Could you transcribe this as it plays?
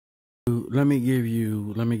Let me give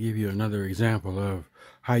you another example of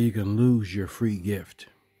how you can lose your free gift.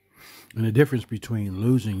 And the difference between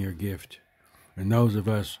losing your gift and those of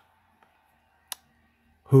us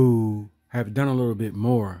who have done a little bit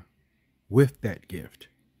more with that gift.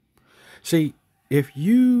 See,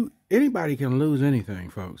 anybody can lose anything,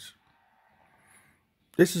 folks.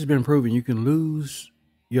 This has been proven. You can lose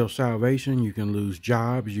your salvation. You can lose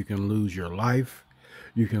jobs. You can lose your life.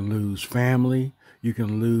 You can lose family. You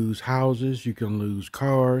can lose houses. You can lose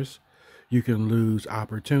cars. You can lose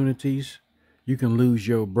opportunities. You can lose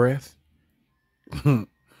your breath.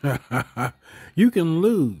 You can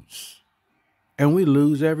lose. And we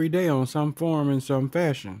lose every day on some form in some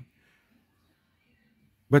fashion.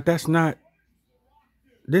 But that's not,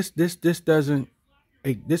 this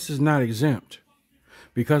is not exempt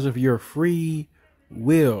because of your free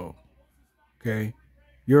will. Okay.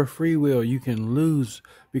 Your free will, you can lose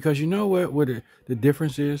because you know what the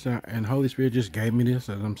difference is. And Holy Spirit just gave me this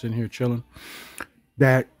as I'm sitting here chilling.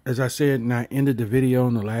 That, as I said, and I ended the video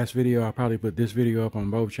in the last video. I'll probably put this video up on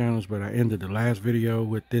both channels, but I ended the last video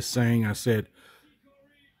with this saying. I said,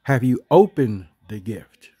 have you opened the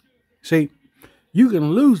gift? See, you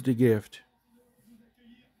can lose the gift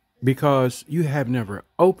because you have never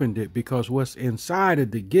opened it, because what's inside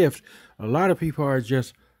of the gift, a lot of people are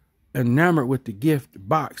just enamored with the gift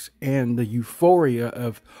box and the euphoria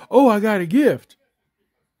of, oh, I got a gift.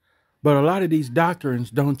 But a lot of these doctrines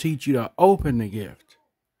don't teach you to open the gift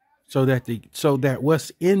so that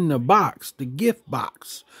what's in the box, the gift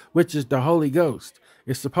box, which is the Holy Ghost,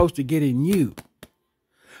 is supposed to get in you.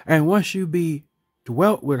 And once you be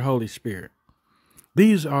dwelt with Holy Spirit,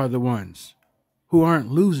 these are the ones who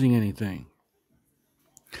aren't losing anything.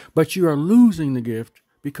 But you are losing the gift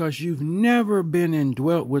because you've never been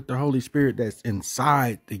indwelt with the Holy Spirit that's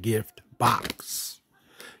inside the gift box.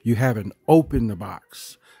 You haven't opened the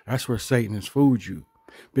box. That's where Satan has fooled you.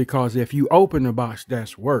 Because if you open the box,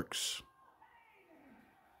 that's works.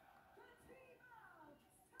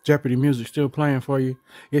 Jeopardy music still playing for you.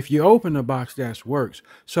 If you open the box, that's works.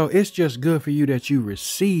 So it's just good for you that you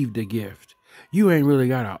received the gift. You ain't really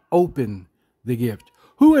got to open the gift.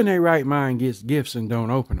 Who in their right mind gets gifts and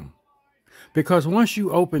don't open them? Because once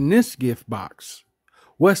you open this gift box,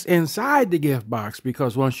 what's inside the gift box,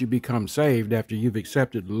 because once you become saved, after you've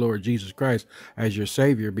accepted the Lord Jesus Christ as your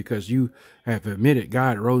Savior, because you have admitted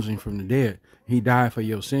God rose him from the dead, he died for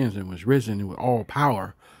your sins and was risen with all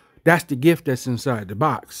power. That's the gift that's inside the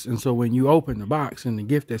box. And so when you open the box and the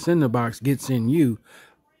gift that's in the box gets in you,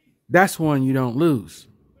 that's one you don't lose.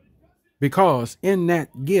 Because in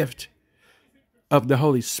that gift of the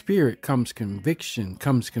Holy Spirit comes conviction,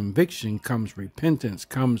 comes repentance,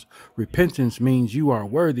 repentance means you are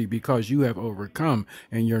worthy because you have overcome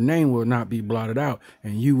and your name will not be blotted out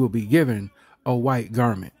and you will be given a white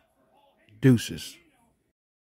garment. Deuces.